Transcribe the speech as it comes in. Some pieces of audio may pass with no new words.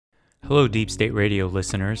Hello, Deep State Radio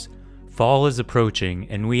listeners. Fall is approaching,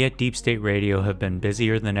 and we at Deep State Radio have been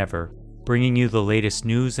busier than ever, bringing you the latest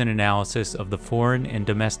news and analysis of the foreign and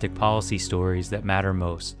domestic policy stories that matter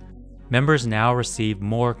most. Members now receive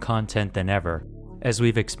more content than ever, as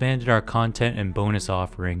we've expanded our content and bonus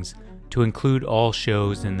offerings to include all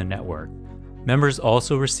shows in the network. Members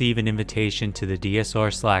also receive an invitation to the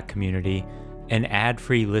DSR Slack community, an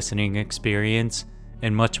ad-free listening experience,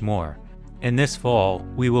 and much more. And this fall,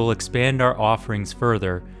 we will expand our offerings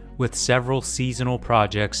further with several seasonal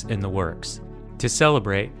projects in the works. To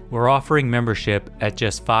celebrate, we're offering membership at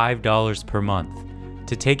just $5 per month.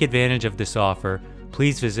 To take advantage of this offer,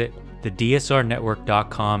 please visit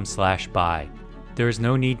thedsrnetwork.com/buy. There is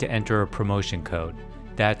no need to enter a promotion code.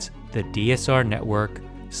 That's the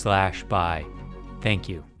DSRnetwork/buy. Thank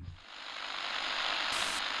you.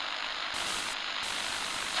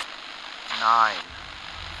 9,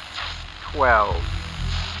 12,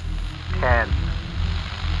 10,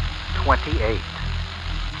 28,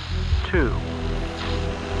 2,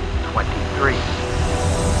 23.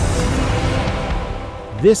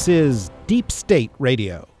 This is Deep State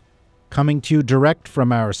Radio, coming to you direct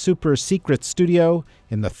from our super secret studio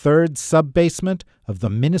in the third sub-basement of the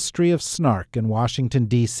Ministry of Snark in Washington,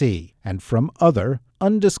 D.C., and from other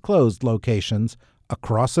undisclosed locations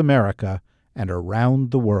across America and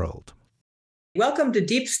around the world. Welcome to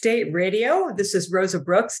Deep State Radio. This is Rosa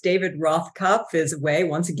Brooks. David Rothkopf is away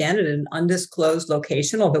once again at an undisclosed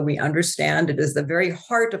location, although we understand it is the very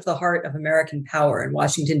heart of American power in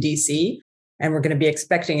Washington, D.C., and we're going to be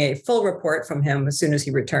expecting a full report from him as soon as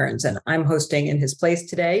he returns. And I'm hosting in his place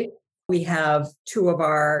today. We have two of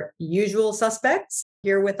our usual suspects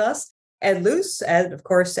here with us. Ed Luce, Ed, of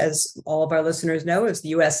course, as all of our listeners know, is the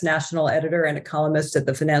U.S. national editor and a columnist at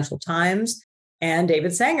the Financial Times. And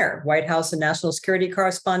David Sanger, White House and national security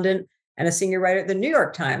correspondent and a senior writer at the New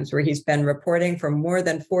York Times, where he's been reporting for more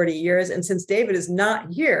than 40 years. And since David is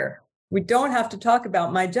not here, we don't have to talk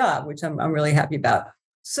about my job, which I'm really happy about.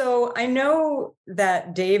 So I know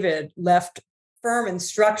that David left firm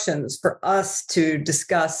instructions for us to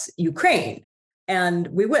discuss Ukraine, and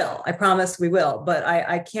we will. I promise we will. But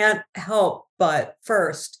I can't help but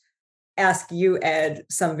first ask you, Ed,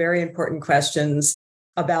 some very important questions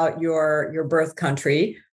about your birth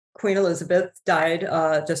country. Queen Elizabeth died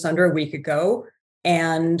just under a week ago.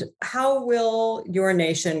 And how will your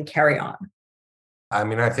nation carry on? I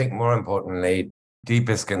mean, I think more importantly,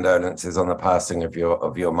 deepest condolences on the passing of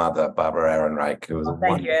your mother, Barbara Ehrenreich, who was a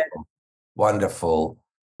wonderful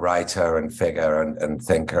writer and figure and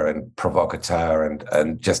thinker and provocateur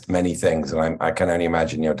and just many things. And I can only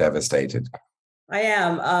imagine you're devastated. I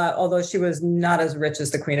am, although she was not as rich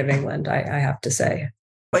as the Queen of England, I have to say.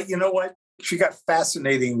 But you know what? She got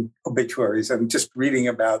fascinating obituaries. I'm just reading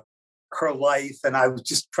about her life, and I was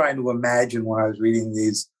just trying to imagine when I was reading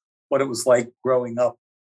these, what it was like growing up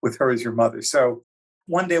with her as your mother. So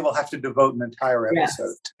one day we'll have to devote an entire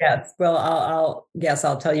episode. Yes. Well, I'll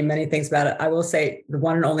tell you many things about it. I will say the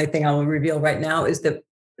one and only thing I will reveal right now is that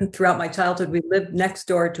throughout my childhood, we lived next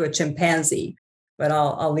door to a chimpanzee. But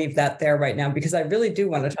I'll leave that there right now because I really do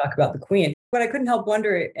want to talk about the Queen. But I couldn't help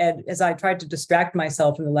wonder, Ed, as I tried to distract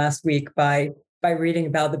myself in the last week by reading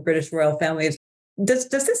about the British royal family, does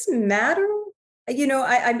this matter? You know,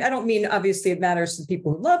 I don't mean obviously it matters to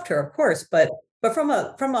people who loved her, of course, but from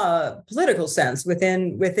a political sense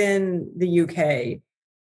within the UK,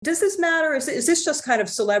 does this matter? Is this just kind of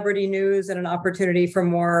celebrity news and an opportunity for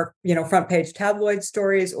more, front page tabloid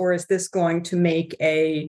stories, or is this going to make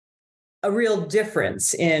a real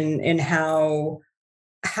difference in how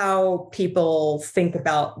people think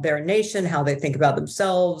about their nation, how they think about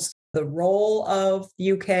themselves, the role of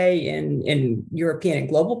the UK in European and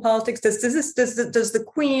global politics? Does the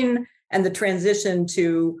Queen and the transition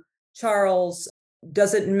to Charles,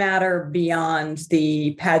 does it matter beyond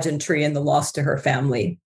the pageantry and the loss to her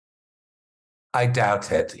family? I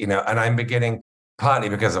doubt it, and I'm beginning, partly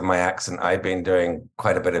because of my accent, I've been doing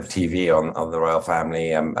quite a bit of TV on the royal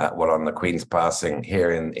family, on the Queen's passing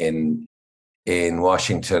here in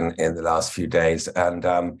Washington in the last few days. And,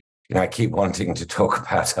 I keep wanting to talk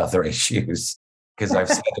about other issues because I've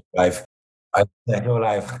said all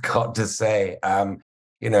I've got to say,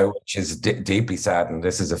 which is deeply sad. And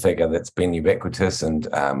this is a figure that's been ubiquitous and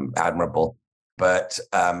admirable. But,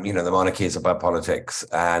 the monarchy is about politics,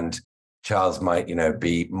 and Charles might,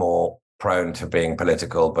 be more prone to being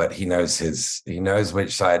political, but he knows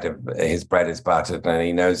which side of his bread is buttered, and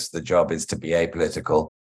he knows the job is to be apolitical.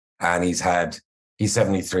 And he's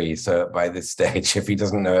 73. So by this stage, if he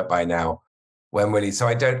doesn't know it by now, when will he? So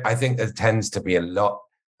I think there tends to be a lot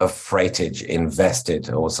of freightage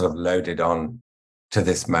invested or sort of loaded on to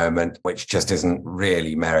this moment, which just isn't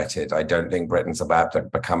really merited. I don't think Britain's about to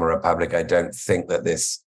become a republic. I don't think that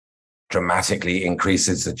this dramatically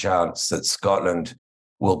increases the chance that Scotland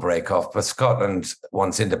will break off. But Scotland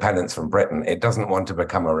wants independence from Britain. It doesn't want to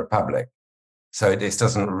become a republic. So this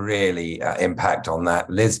doesn't really impact on that.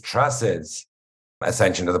 Liz Truss's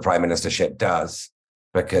ascension to the prime ministership does,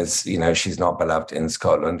 because, you know, she's not beloved in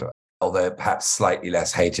Scotland, although perhaps slightly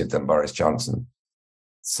less hated than Boris Johnson.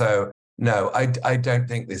 So no, I don't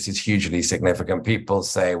think this is hugely significant. People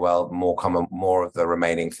say, well, more of the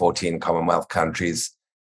remaining 14 Commonwealth countries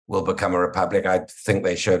will become a republic. I think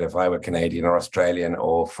they should. If I were Canadian or Australian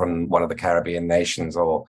or from one of the Caribbean nations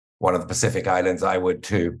or one of the Pacific Islands, I would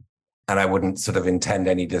too. And I wouldn't sort of intend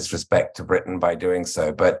any disrespect to Britain by doing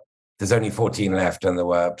so. But there's only 14 left, and there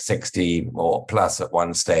were 60 or plus at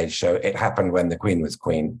one stage. So it happened when the Queen was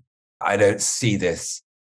Queen. I don't see this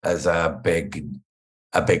as a big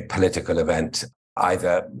political event,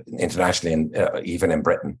 either internationally and even in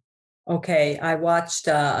Britain. Okay, I watched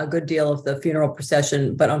a good deal of the funeral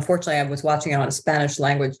procession, but unfortunately I was watching it on a Spanish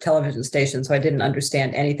language television station, so I didn't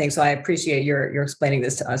understand anything. So I appreciate your explaining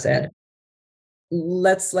this to us, Ed.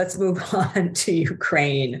 Let's move on to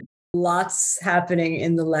Ukraine. Lots happening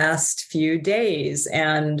in the last few days.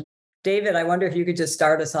 And David, I wonder if you could just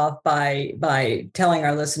start us off by telling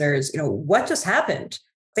our listeners, what just happened?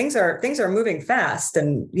 Things are moving fast,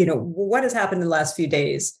 and what has happened in the last few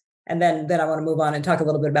days. And then I want to move on and talk a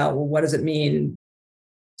little bit about, well, what does it mean?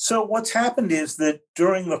 So what's happened is that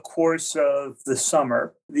during the course of the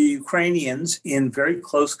summer, the Ukrainians, in very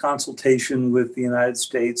close consultation with the United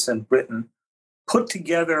States and Britain, put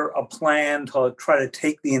together a plan to try to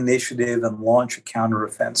take the initiative and launch a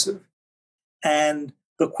counteroffensive. And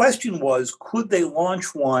the question was, could they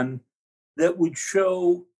launch one that would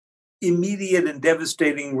show immediate and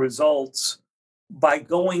devastating results by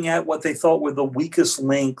going at what they thought were the weakest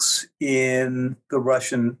links in the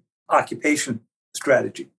Russian occupation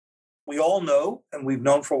strategy? We all know, and we've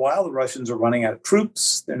known for a while, the Russians are running out of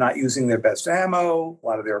troops. They're not using their best ammo. A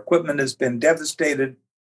lot of their equipment has been devastated.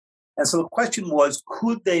 And so the question was,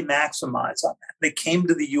 could they maximize on that? They came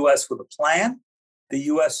to the U.S. with a plan. The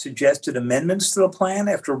U.S. suggested amendments to the plan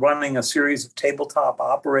after running a series of tabletop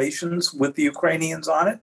operations with the Ukrainians on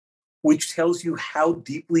it, which tells you how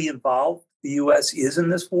deeply involved the U.S. is in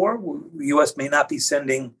this war. The U.S. may not be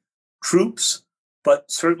sending troops, but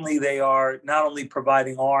certainly they are not only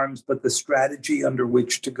providing arms, but the strategy under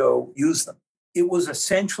which to go use them. It was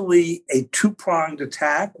essentially a two-pronged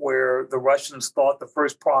attack where the Russians thought the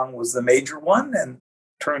first prong was the major one, and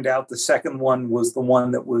turned out the second one was the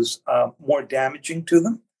one that was more damaging to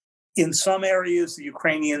them. In some areas, the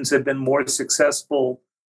Ukrainians have been more successful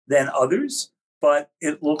than others, but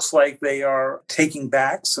it looks like they are taking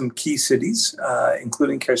back some key cities,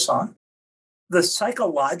 including Kherson. The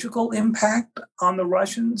psychological impact on the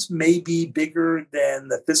Russians may be bigger than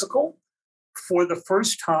the physical. For the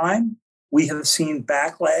first time, we have seen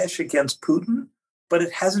backlash against Putin, but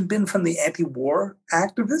it hasn't been from the anti-war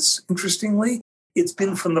activists, interestingly. It's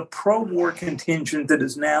been from the pro-war contingent that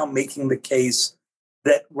is now making the case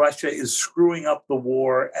that Russia is screwing up the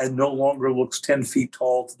war and no longer looks 10 feet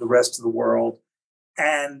tall to the rest of the world.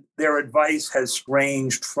 And their advice has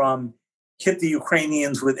ranged from hit the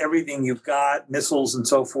Ukrainians with everything you've got, missiles and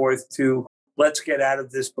so forth, to let's get out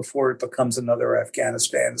of this before it becomes another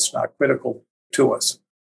Afghanistan. It's not critical to us.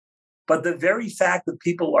 But the very fact that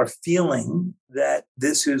people are feeling that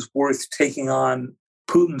this is worth taking on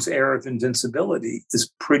Putin's air of invincibility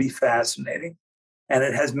is pretty fascinating. And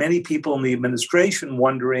it has many people in the administration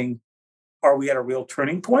wondering, are we at a real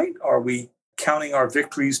turning point? Are we counting our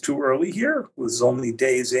victories too early here? This is only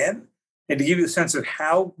days in. And to give you a sense of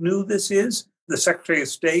how new this is, the Secretary of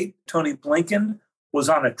State, Tony Blinken, was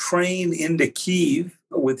on a train into Kyiv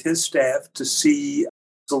with his staff to see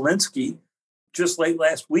Zelensky just late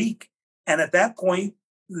last week. And at that point,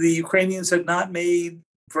 the Ukrainians had not made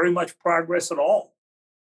very much progress at all.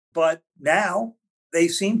 But now they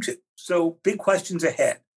seem to. So big questions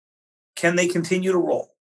ahead. Can they continue to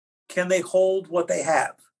roll? Can they hold what they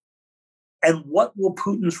have? And what will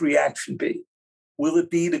Putin's reaction be? Will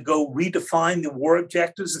it be to go redefine the war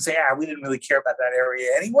objectives and say, we didn't really care about that area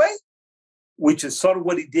anyway? Which is sort of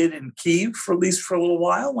what he did in Kyiv, for at least for a little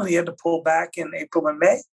while, when he had to pull back in April and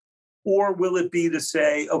May. Or will it be to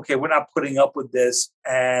say, okay, we're not putting up with this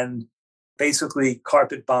and basically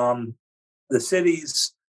carpet bomb the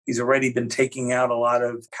cities? He's already been taking out a lot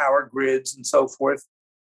of power grids and so forth.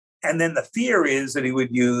 And then the fear is that he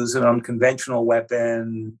would use an unconventional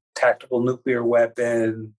weapon, tactical nuclear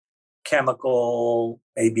weapon, chemical,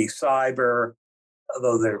 maybe cyber,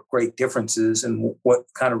 although there are great differences in what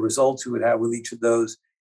kind of results he would have with each of those,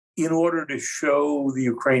 in order to show the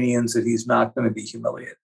Ukrainians that he's not going to be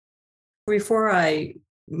humiliated. Before I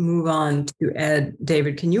move on to Ed,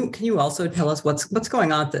 David, can you also tell us what's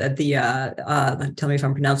going on at the tell me if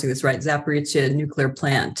I'm pronouncing this right, Zaporizhzhia nuclear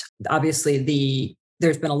plant? Obviously,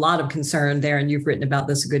 there's been a lot of concern there, and you've written about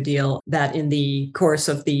this a good deal, that in the course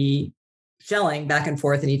of the shelling back and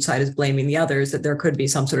forth, and each side is blaming the others, that there could be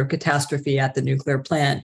some sort of catastrophe at the nuclear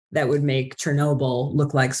plant that would make Chernobyl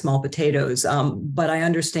look like small potatoes. But I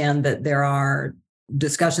understand that there are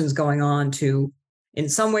discussions going on to, in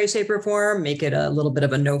some way, shape, or form, make it a little bit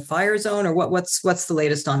of a no-fire zone, or what's the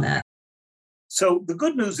latest on that? So the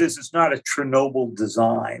good news is it's not a Chernobyl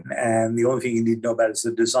design, and the only thing you need to know about is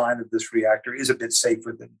the design of this reactor is a bit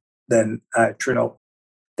safer than Chernobyl.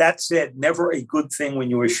 That said, never a good thing when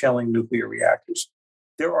you are shelling nuclear reactors.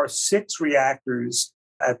 There are 6 reactors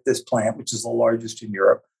at this plant, which is the largest in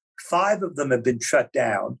Europe. 5 of them have been shut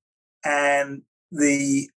down, and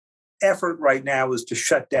the effort right now is to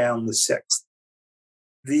shut down the 6th.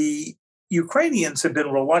 The Ukrainians have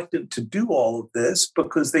been reluctant to do all of this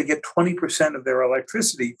because they get 20% of their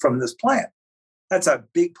electricity from this plant. That's a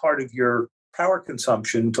big part of your power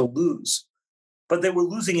consumption to lose. But they were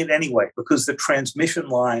losing it anyway because the transmission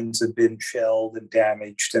lines have been shelled and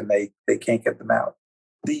damaged, and they can't get them out.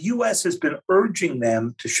 The U.S. has been urging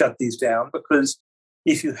them to shut these down because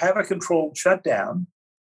if you have a controlled shutdown,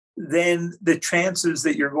 then the chances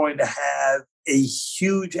that you're going to have a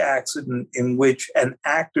huge accident in which an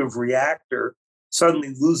active reactor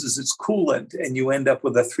suddenly loses its coolant and you end up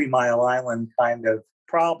with a 3 Mile Island kind of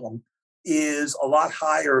problem is a lot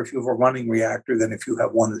higher if you have a running reactor than if you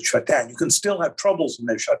have one that's shut down. You can still have troubles when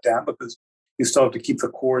they're shut down because you still have to keep the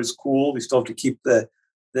cores cool. You still have to keep the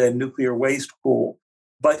nuclear waste cool.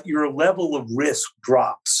 But your level of risk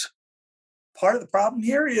drops. Part of the problem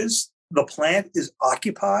here is the plant is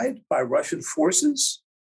occupied by Russian forces.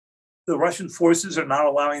 The Russian forces are not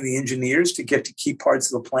allowing the engineers to get to key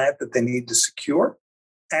parts of the plant that they need to secure.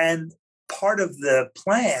 And part of the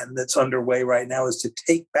plan that's underway right now is to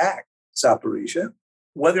take back Zaporizhzhia.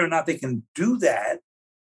 Whether or not they can do that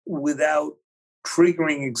without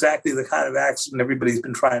triggering exactly the kind of accident everybody's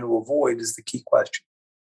been trying to avoid is the key question.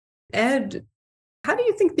 Ed, how do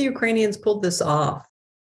you think the Ukrainians pulled this off?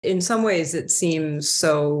 In some ways, it seems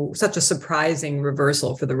such a surprising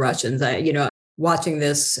reversal for the Russians. Watching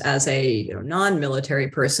this as a non-military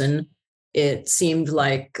person, it seemed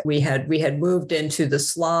like we had moved into the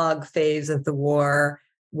slog phase of the war,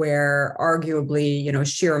 where arguably,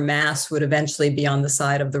 sheer mass would eventually be on the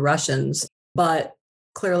side of the Russians. But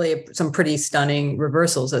clearly, some pretty stunning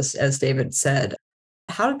reversals, as David said.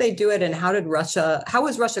 How did they do it, and how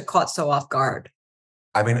was Russia caught so off guard?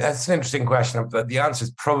 I mean, that's an interesting question, but the answer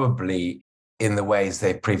is probably in the ways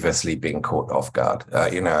they've previously been caught off guard.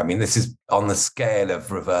 This is on the scale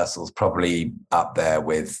of reversals, probably up there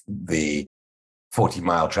with the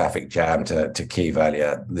 40-mile traffic jam to Kyiv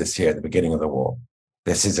earlier this year at the beginning of the war.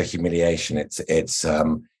 This is a humiliation. It's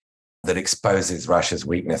that exposes Russia's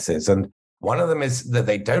weaknesses. And one of them is that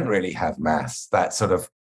they don't really have mass. That sort of,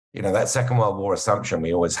 that Second World War assumption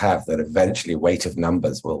we always have that eventually weight of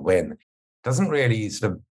numbers will win doesn't really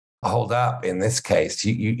sort of hold up in this case.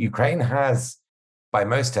 Ukraine has, by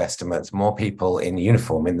most estimates, more people in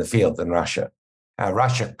uniform in the field than Russia.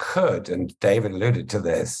 Russia could, and David alluded to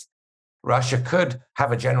this, Russia could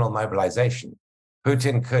have a general mobilization.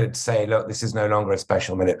 Putin could say, look, this is no longer a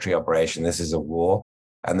special military operation. This is a war.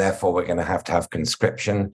 And therefore, we're going to have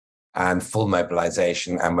conscription and full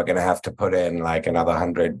mobilization. And we're going to have to put in like another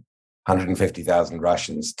 150,000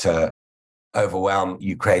 Russians to overwhelm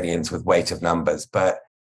Ukrainians with weight of numbers. But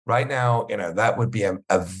right now, that would be a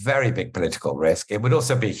very big political risk. It would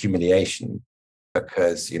also be a humiliation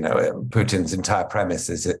because, Putin's entire premise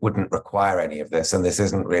is it wouldn't require any of this, and this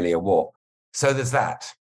isn't really a war. So there's that.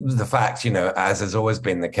 The fact, as has always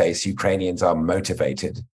been the case, Ukrainians are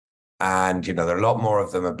motivated. And, there are a lot more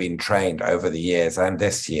of them have been trained over the years and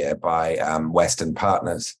this year by Western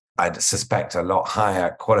partners. I'd suspect a lot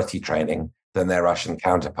higher quality training than their Russian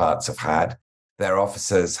counterparts have had. Their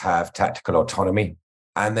officers have tactical autonomy,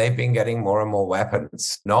 and they've been getting more and more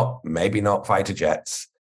weapons, maybe not fighter jets.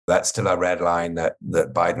 That's still a red line that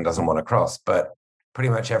Biden doesn't want to cross, but pretty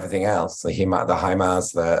much everything else, the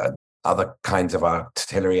HIMARS, the other kinds of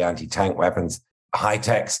artillery, anti-tank weapons,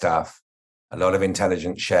 high-tech stuff, a lot of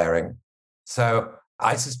intelligence sharing. So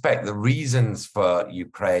I suspect the reasons for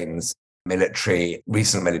Ukraine's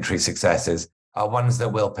recent military successes are ones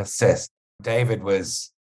that will persist. David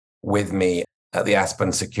was with me at the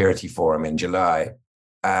Aspen Security Forum in July,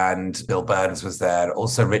 and Bill Burns was there.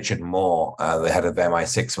 Also, Richard Moore, the head of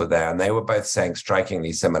MI6, were there. And they were both saying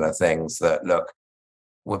strikingly similar things that, look,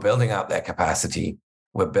 we're building up their capacity,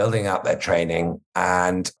 we're building up their training,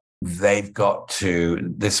 and they've got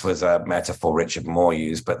to, this was a metaphor Richard Moore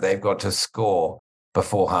used, but they've got to score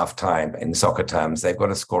before halftime in soccer terms. They've got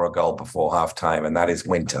to score a goal before halftime, and that is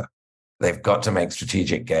winter. They've got to make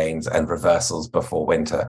strategic gains and reversals before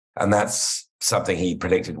winter. And that's something he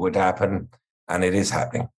predicted would happen, and it is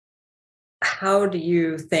happening. How do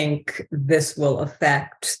you think this will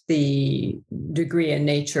affect the degree and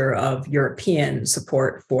nature of European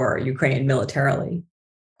support for Ukraine militarily?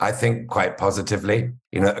 I think quite positively.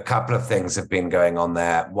 A couple of things have been going on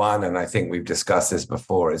there. One, and I think we've discussed this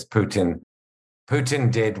before, is Putin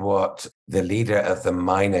did what the leader of the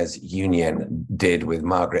miners' union did with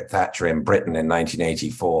Margaret Thatcher in Britain in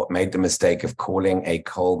 1984, made the mistake of calling a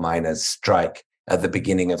coal miners' strike at the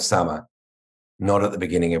beginning of summer, not at the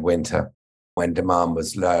beginning of winter, when demand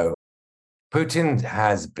was low. Putin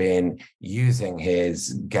has been using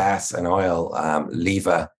his gas and oil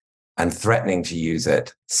lever and threatening to use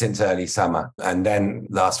it since early summer. And then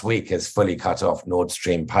last week has fully cut off Nord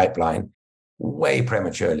Stream pipeline way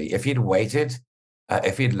prematurely. If he'd waited,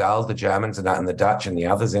 if he'd lulled the Germans and the Dutch and the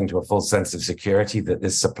others into a full sense of security that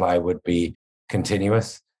this supply would be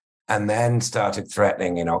continuous, and then started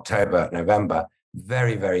threatening in October, November,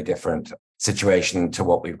 very, very different situation to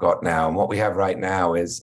what we've got now. And what we have right now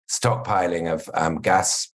is stockpiling of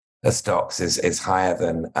gas stocks is higher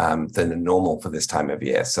than normal for this time of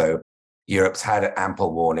year. So Europe's had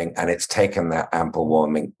ample warning, and it's taken that ample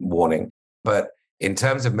warning. But in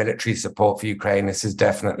terms of military support for Ukraine, this is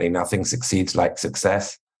definitely nothing succeeds like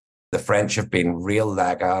success. The French have been real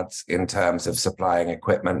laggards in terms of supplying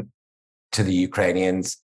equipment to the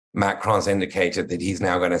Ukrainians. Macron's indicated that he's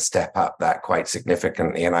now going to step up that quite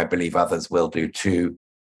significantly, and I believe others will do too.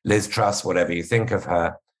 Liz Truss, whatever you think of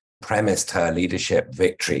her, premised her leadership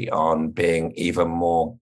victory on being even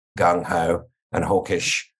more gung-ho and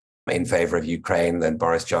hawkish in favor of Ukraine than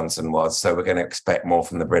Boris Johnson was. So we're going to expect more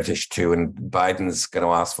from the British too, and Biden's going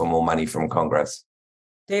to ask for more money from Congress.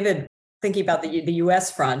 David, thinking about the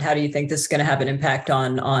U.S. front, how do you think this is going to have an impact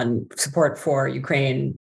on support for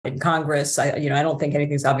Ukraine in Congress? I don't think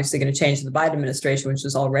anything's obviously going to change in the Biden administration, which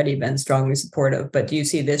has already been strongly supportive. But do you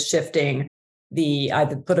see this shifting the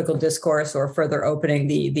either political discourse or further opening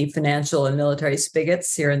the financial and military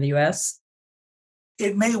spigots here in the U.S.?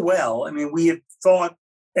 It may well. I mean, we had thought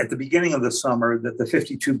at the beginning of the summer that the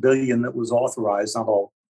 $52 billion that was authorized, not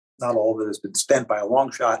all of it has been spent by a long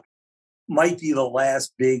shot, might be the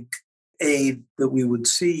last big aid that we would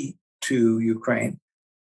see to Ukraine.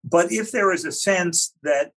 But if there is a sense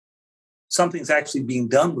that something's actually being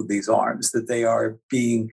done with these arms, that they are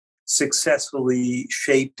being successfully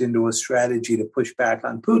shaped into a strategy to push back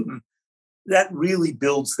on Putin, that really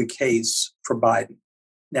builds the case for Biden.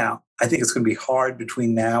 Now, I think it's going to be hard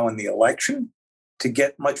between now and the election to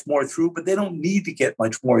get much more through, but they don't need to get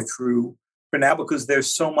much more through for now because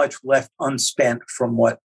there's so much left unspent from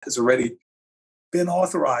what has already been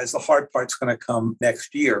authorized. The hard part's going to come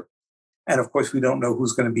next year. And of course, we don't know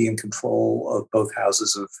who's going to be in control of both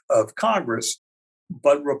houses of Congress.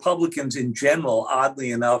 But Republicans in general,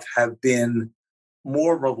 oddly enough, have been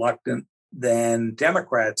more reluctant than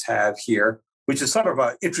Democrats have here, which is sort of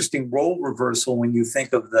an interesting role reversal when you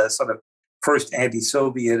think of the sort of first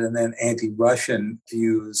anti-Soviet and then anti-Russian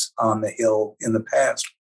views on the Hill in the past.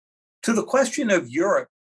 To the question of Europe,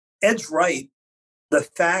 Ed's right. The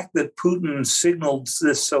fact that Putin signaled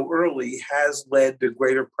this so early has led to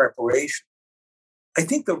greater preparation. I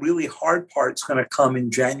think the really hard part's going to come in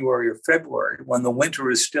January or February when the winter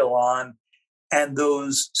is still on and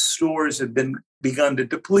those stores have begun to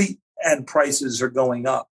deplete and prices are going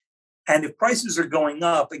up. And if prices are going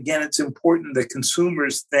up, again, it's important that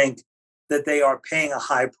consumers think that they are paying a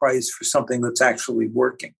high price for something that's actually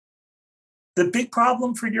working. The big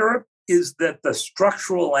problem for Europe is that the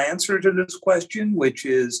structural answer to this question, which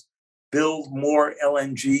is build more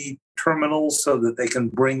LNG terminals so that they can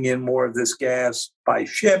bring in more of this gas by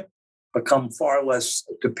ship, become far less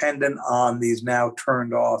dependent on these now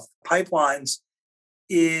turned off pipelines,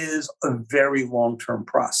 is a very long-term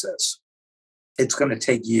process. It's going to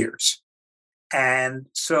take years. And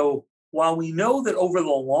so while we know that over the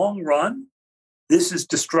long run, this is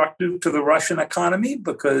destructive to the Russian economy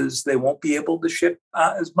because they won't be able to ship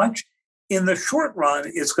as much, in the short run,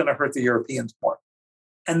 it's going to hurt the Europeans more.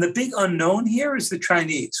 And the big unknown here is the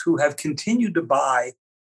Chinese, who have continued to buy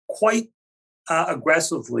quite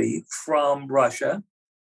aggressively from Russia.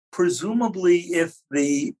 Presumably, if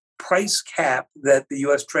the price cap that the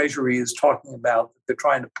U.S. Treasury is talking about, that they're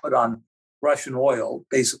trying to put on Russian oil,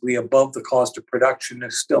 basically above the cost of production,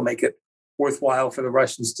 to still make it worthwhile for the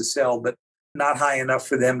Russians to sell, but not high enough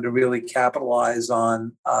for them to really capitalize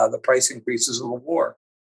on the price increases of the war.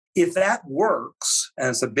 If that works, and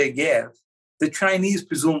it's a big if, the Chinese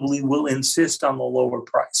presumably will insist on the lower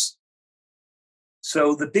price.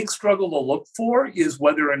 So the big struggle to look for is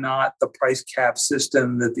whether or not the price cap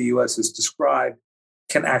system that the U.S. has described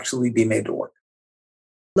can actually be made to work.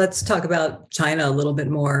 Let's talk about China a little bit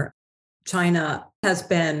more. China has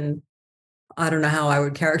been, I don't know how I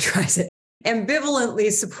would characterize it,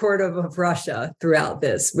 ambivalently supportive of Russia throughout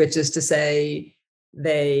this, which is to say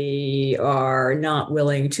they are not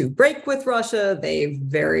willing to break with Russia. They've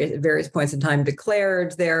various points in time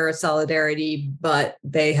declared their solidarity, but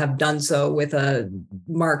they have done so with a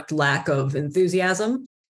marked lack of enthusiasm.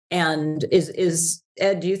 And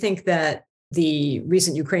Ed, do you think that the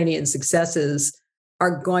recent Ukrainian successes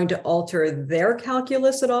are going to alter their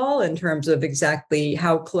calculus at all in terms of exactly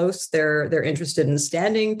how close they're interested in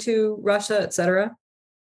standing to Russia, et cetera?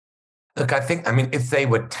 Look, if they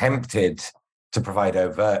were tempted to provide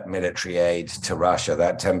overt military aid to Russia,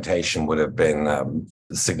 that temptation would have been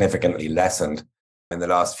significantly lessened in the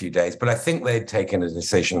last few days. But I think they'd taken a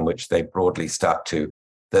decision which they broadly stuck to,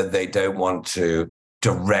 that they don't want to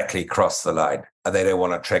directly cross the line. They don't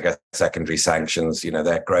want to trigger secondary sanctions.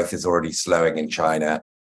 Their growth is already slowing in China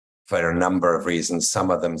for a number of reasons, some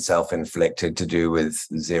of them self-inflicted, to do with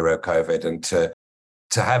zero COVID. And to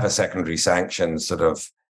have a secondary sanction sort of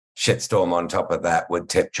shitstorm on top of that would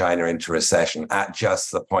tip China into recession at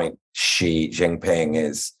just the point Xi Jinping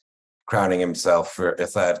is crowning himself for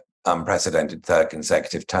a unprecedented third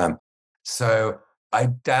consecutive term. So I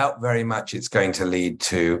doubt very much it's going to lead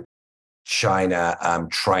to China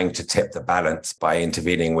trying to tip the balance by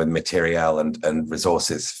intervening with materiel and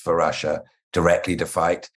resources for Russia directly to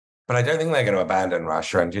fight. But I don't think they're going to abandon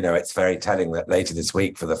Russia. And, it's very telling that later this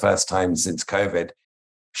week, for the first time since COVID,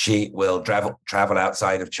 Xi will travel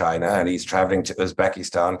outside of China, and he's traveling to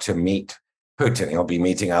Uzbekistan to meet Putin. He'll be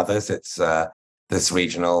meeting others. It's this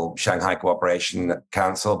regional Shanghai Cooperation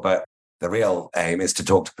Council, but the real aim is to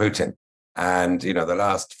talk to Putin. And, the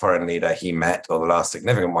last foreign leader he met, or the last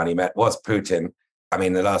significant one he met, was Putin. The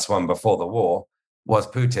last one before the war was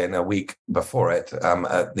Putin a week before it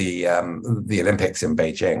at the Olympics in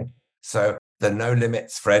Beijing. So the no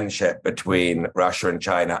limits friendship between Russia and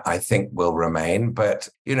China, I think, will remain. But,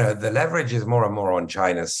 the leverage is more and more on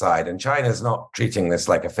China's side. And China's not treating this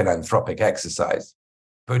like a philanthropic exercise.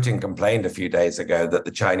 Putin complained a few days ago that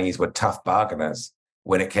the Chinese were tough bargainers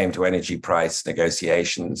when it came to energy price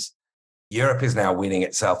negotiations. Europe is now weaning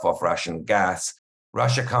itself off Russian gas.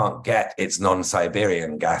 Russia can't get its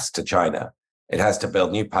non-Siberian gas to China. It has to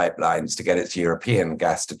build new pipelines to get its European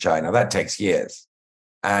gas to China. That takes years.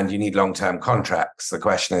 And you need long-term contracts. The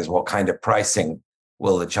question is, what kind of pricing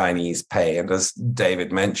will the Chinese pay? And as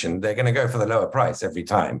David mentioned, they're going to go for the lower price every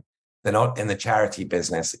time. They're not in the charity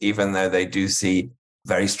business, even though they do see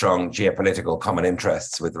very strong geopolitical common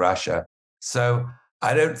interests with Russia. So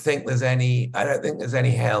I don't think there's any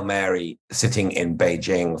Hail Mary sitting in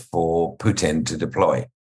Beijing for Putin to deploy.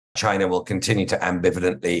 China will continue to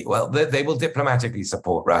ambivalently, they will diplomatically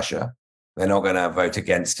support Russia. They're not going to vote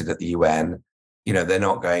against it at the UN. They're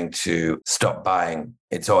not going to stop buying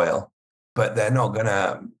its oil, but they're not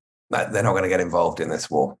going to get involved in this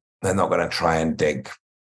war. They're not going to try and dig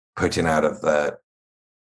Putin out of the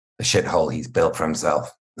shithole he's built for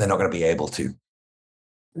himself. They're not going to be able to.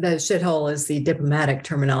 The shithole is the diplomatic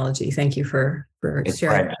terminology. Thank you for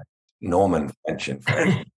sharing that. Norman mentioned.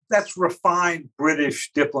 That's refined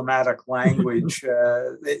British diplomatic language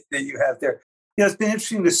that you have there. It's been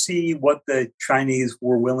interesting to see what the Chinese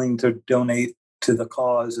were willing to donate to the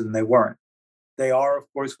cause, and they weren't. They are, of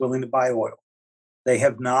course, willing to buy oil. They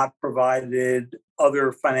have not provided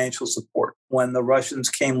other financial support. When the Russians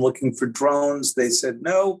came looking for drones, they said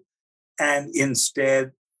no, and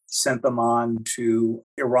instead sent them on to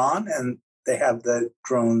Iran, and they have the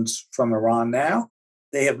drones from Iran now.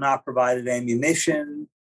 They have not provided ammunition.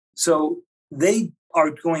 So they are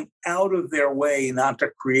going out of their way not to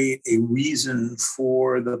create a reason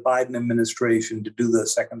for the Biden administration to do the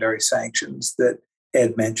secondary sanctions that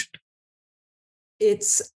Ed mentioned.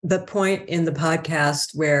 It's the point in the podcast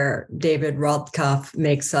where David Rothkopf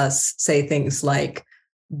makes us say things like,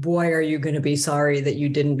 boy, are you going to be sorry that you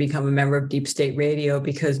didn't become a member of Deep State Radio,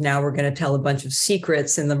 because now we're going to tell a bunch of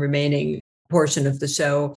secrets in the remaining portion of the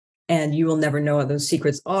show. And you will never know what those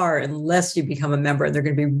secrets are unless you become a member. They're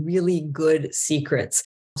going to be really good secrets.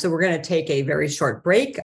 So we're going to take a very short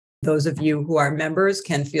break. Those of you who are members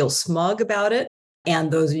can feel smug about it.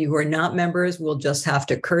 And those of you who are not members will just have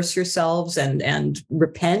to curse yourselves and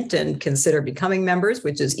repent and consider becoming members,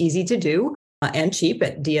 which is easy to do and cheap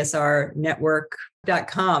at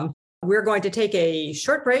dsrnetwork.com. We're going to take a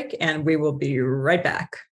short break and we will be right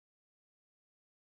back.